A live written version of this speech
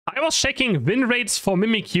I was checking win rates for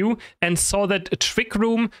MIMIKYU and saw that a Trick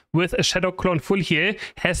Room with a Shadow Clone full heal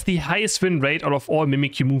has the highest win rate out of all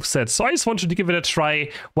MIMIKYU movesets. So I just wanted to give it a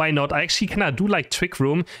try. Why not? I actually kind of do like Trick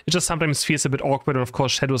Room. It just sometimes feels a bit awkward. And of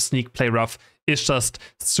course, Shadow Sneak Play Rough is just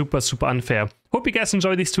super, super unfair. Hope you guys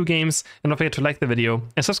enjoy these two games. And don't forget to like the video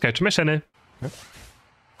and subscribe to my channel.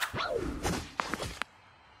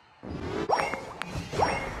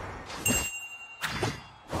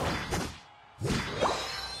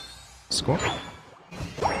 Score.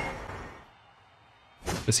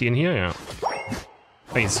 Is he in here? Yeah.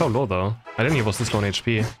 Oh, he's so low though. I didn't know he was this low on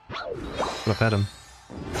HP. Could have had him.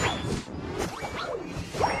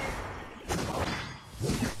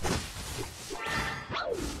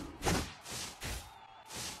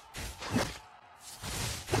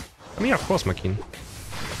 I mean, of course, Makeen.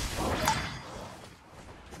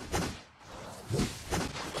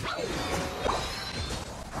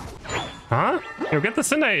 Huh? Yo, get the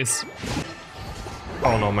Cinder Ace!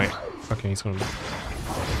 Oh no, mate. Okay, he's gonna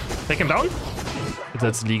take him down?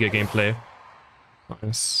 That's Liga gameplay.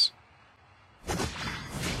 Nice.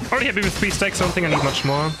 Already happy with 3 stacks, I don't think I need much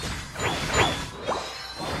more.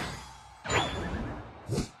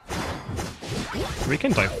 We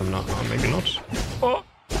can dive them now, maybe not. Oh!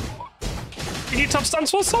 We need top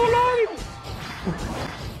stuns for so long!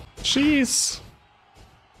 Jeez.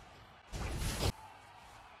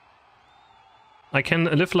 I can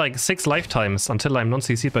live like 6 lifetimes until I'm not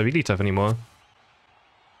CC'd by Wheelie Tough anymore.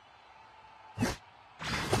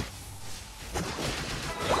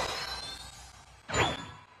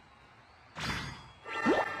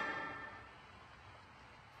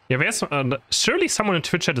 Yeah, there's surely someone in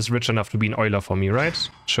Twitch chat is rich enough to be an Euler for me, right?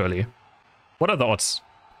 Surely. What are the odds?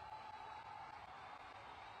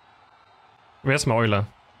 Where's my Euler?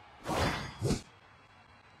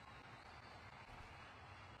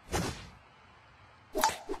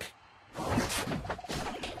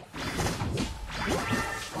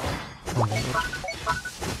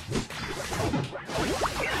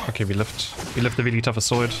 Okay, we lift the really tough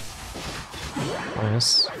sword.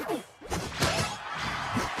 Nice.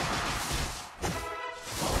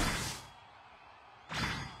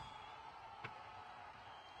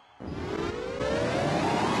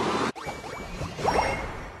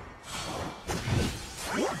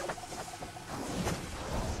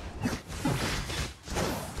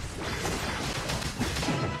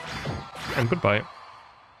 And goodbye.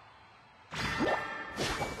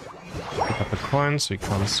 Pick up the coins, so we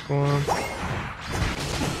can't score.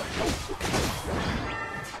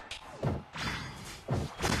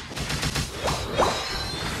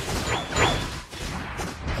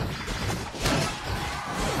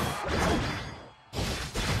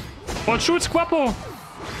 Oh, shoots Guapo!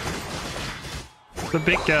 The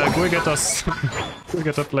big go-getter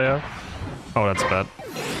player. Oh, that's bad.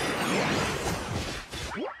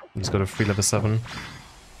 He's got a free level 7.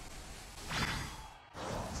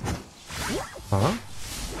 Huh?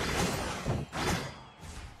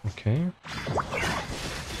 Okay.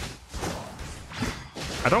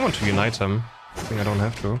 I don't want to unite him. I think I don't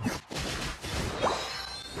have to.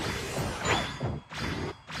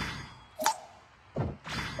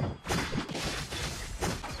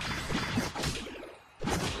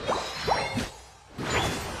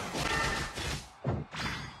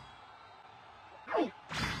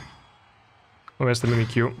 Oh, where's the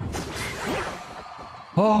MIMIKYU?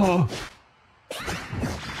 Oh!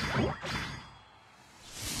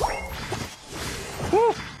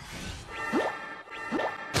 Woo!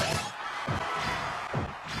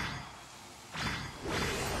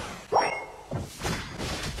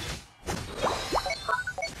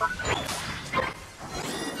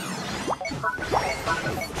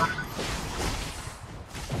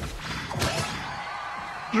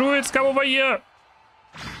 Jules, come over here!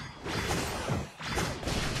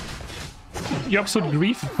 You absolute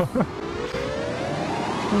grief.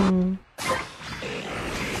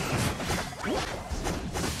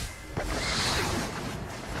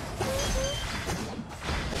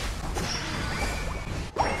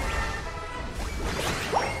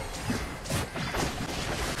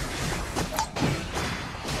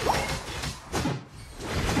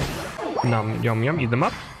 Nom, yum, yum, eat them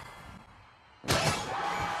up.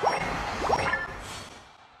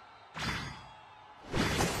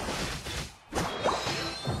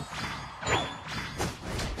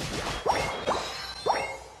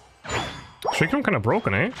 Trick Room kind of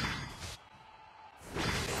broken, eh?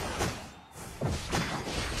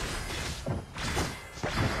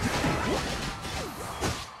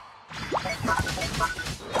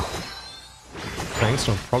 Thanks,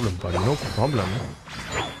 no problem, buddy. No problem.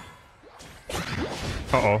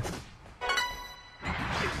 Uh-oh.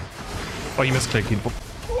 Oh, he misclicked.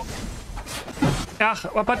 Ach,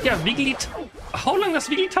 but yeah, Wigglytuff. How long does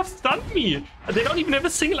Wigglytuff stun me? They don't even have a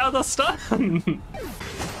single other stun.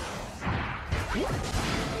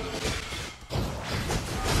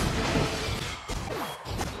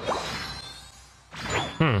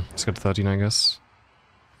 Let's get 13, I guess.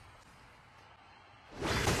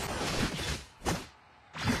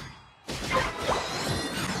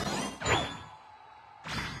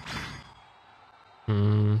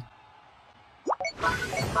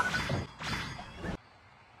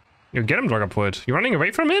 You get him, Dragapult. You're running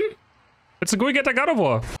away from him? It's a go get a God of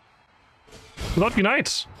War. Without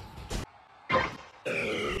Unite.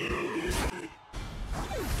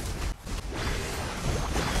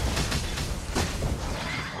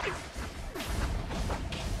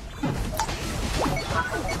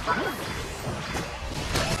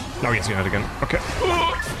 Now he gets Unite again. Okay.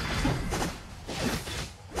 Oh.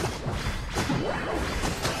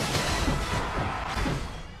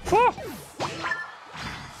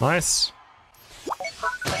 Nice.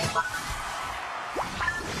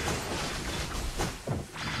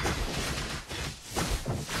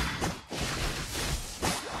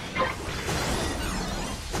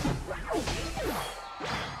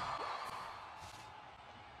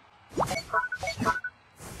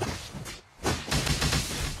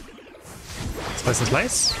 Slice and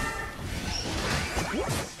slice.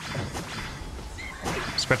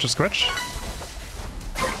 Scratch a scratch.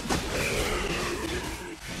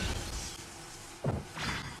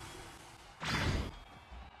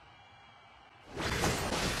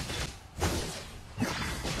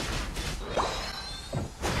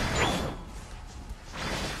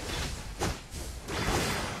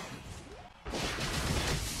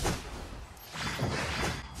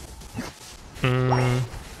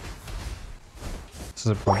 Is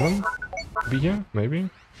this a problem? Be here? Maybe?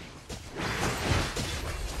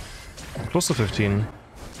 Close to 15.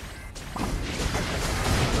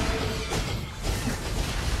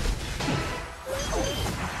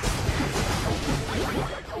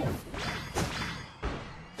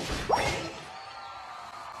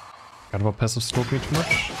 God, what passive scope me too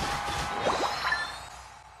much?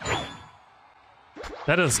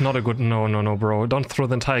 That is not a good... No, bro. Don't throw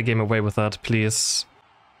the entire game away with that, please.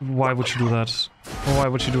 Why would you do that? Why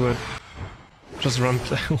would you do it? Just run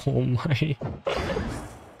play. Oh my.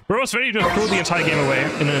 Bro was ready to throw the entire game away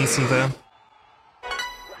in an instant there.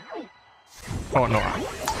 Oh no.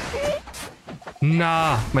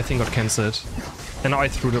 Nah, my thing got cancelled. And now I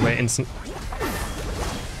threw it away instant.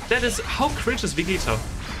 That is... How cringe is Wigglytuff?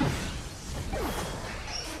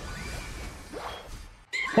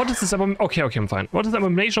 What is this? Okay, I'm fine. What is the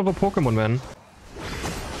abomination of a Pokemon, man?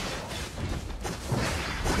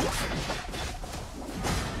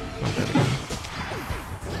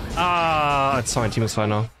 Ah, it's fine. Team is fine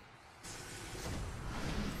now.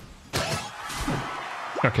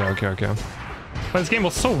 Okay. But this game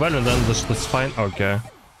was so well and then this fine. Okay.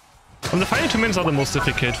 And the final 2 minutes are the most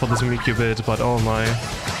difficult for this Mimikyu build, but oh my.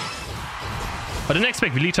 I didn't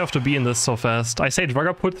expect Wigglytuff to be in this so fast. I say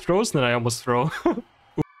Dragapult throws, and then I almost throw.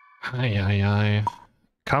 Aye.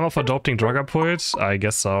 Karma for adopting Dragapult? I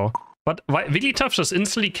guess so. But Wigglytuff just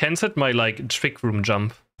instantly cancelled my, like, Trick Room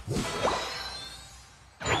jump.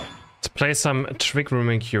 Let's play some Trick Room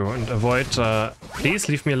MIMIKYU and avoid... Please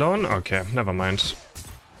leave me alone? Okay, never mind.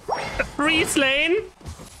 Freeze lane!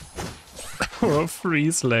 Oh,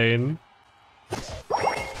 freeze lane.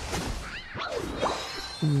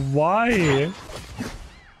 Why?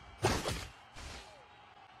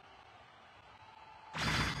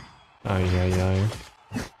 Aye.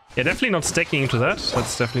 Yeah, definitely not stacking into that.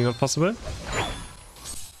 That's definitely not possible.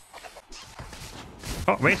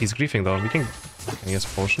 Oh, wait, he's griefing though. We can use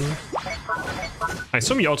potion. I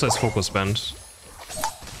assume he also has focus band.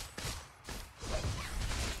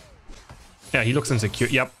 Yeah, he looks insecure.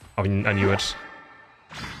 Yep, I knew it.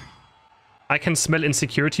 I can smell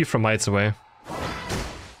insecurity from miles away.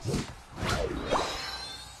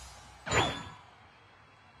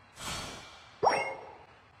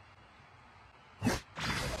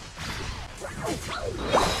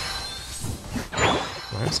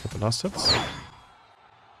 Nice, get the last hits.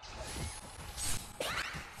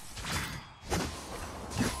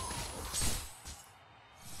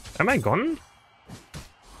 Am I gone?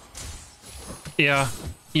 Yeah.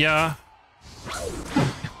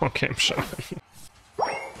 Okay, I'm sure.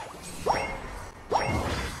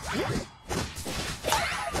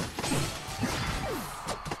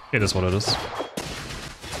 It is what it is.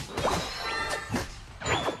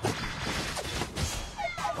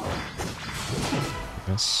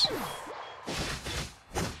 Yes.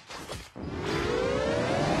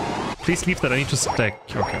 Please leave that, I need to stack.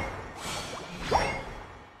 Okay.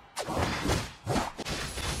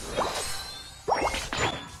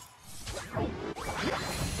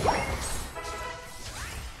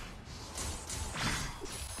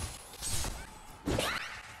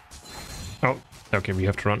 Oh, okay, we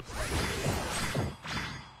have to run.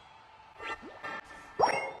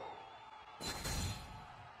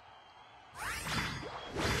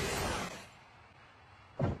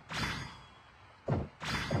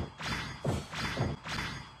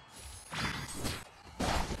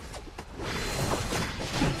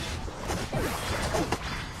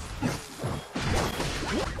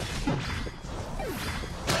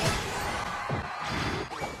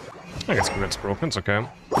 I guess it's broken, it's okay.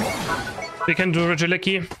 We can do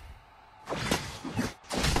Regilicky.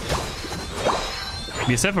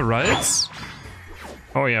 We have a rights.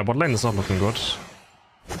 Oh yeah, bot lane is not looking good.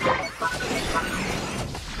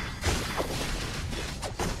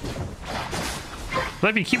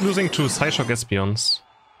 Like we keep losing to Sideshock Espions.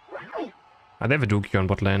 Ah, they have a Dookie on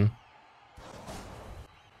bot lane.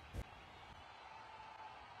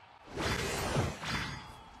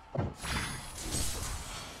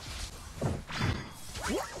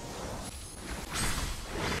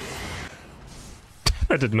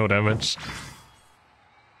 I did no damage.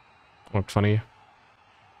 Not funny.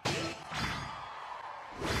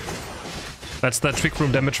 That's the Trick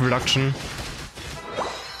Room damage reduction.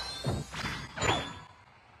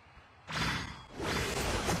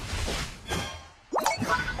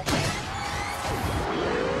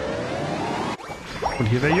 Und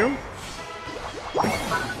hier wäre you.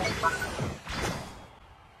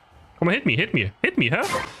 Come on, hit me, huh?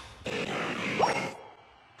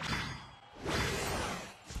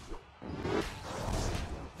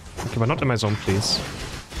 Okay, but not in my zone, please.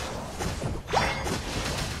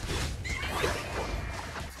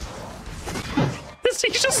 He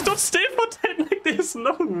just stood still for 10, like there's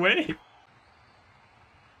no way.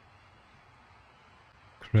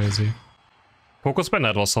 Crazy. Focus by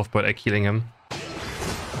Night was soft, but egg healing him.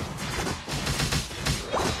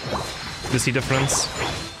 You see difference?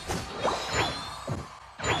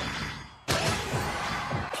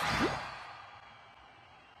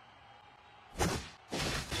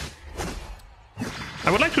 I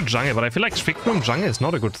would like to jungle, but I feel like Trick Room jungle is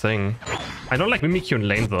not a good thing. I don't like MIMIKYU in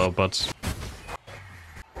lane though, but...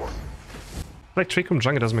 like Trick Room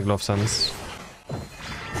jungle doesn't make a lot of sense.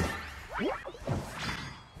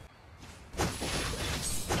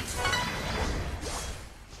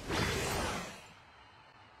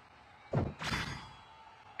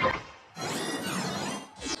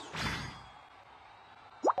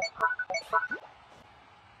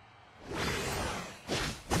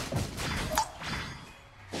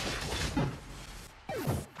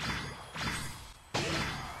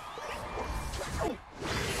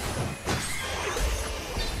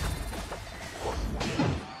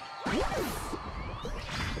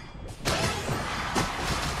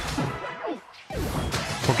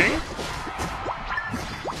 Okay.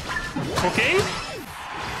 Okay.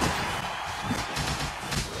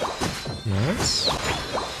 Nice.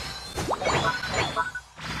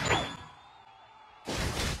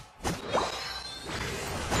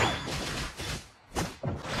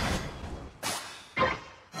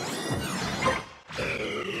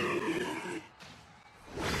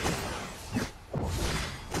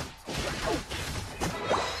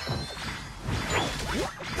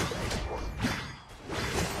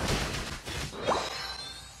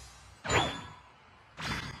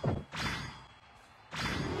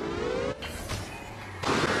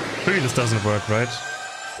 Maybe this doesn't work, right?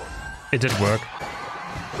 It did work.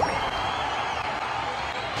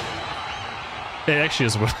 It actually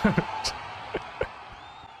has worked.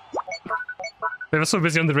 They were so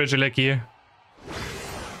busy on the Regilicky.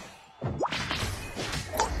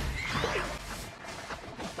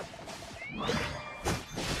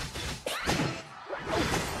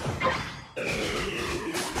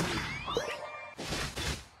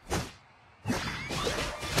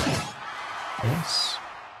 Yes.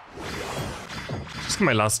 Just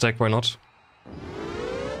my last deck, why not?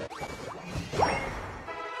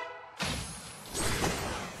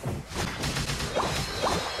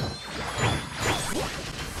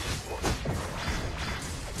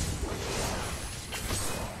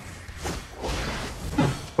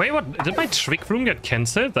 Wait, what? Did my Trick Room get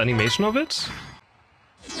cancelled? The animation of it?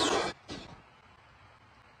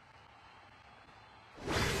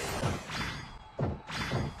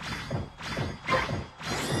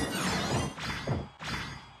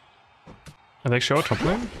 Are they actually out top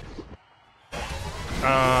lane?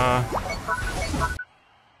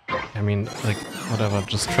 I mean, like, whatever,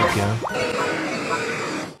 just trip, yeah.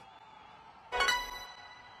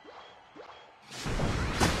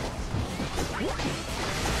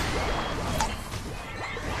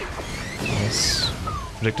 Nice.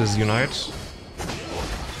 Predictors unite.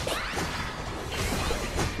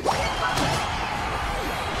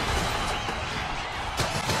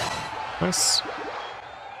 Nice.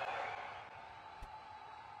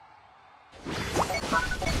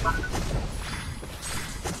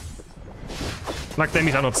 Like,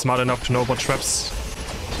 they are not smart enough to know about traps.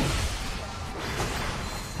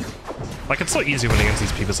 Like, it's so easy winning against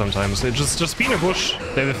these people sometimes. They just be in a bush,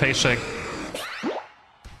 they will face check.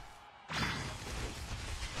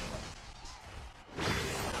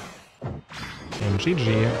 And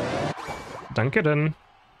GG. Danke denn.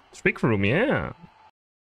 Trick Room, yeah.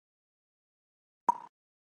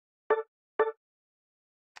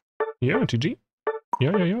 Yeah, GG.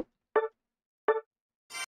 Yeah.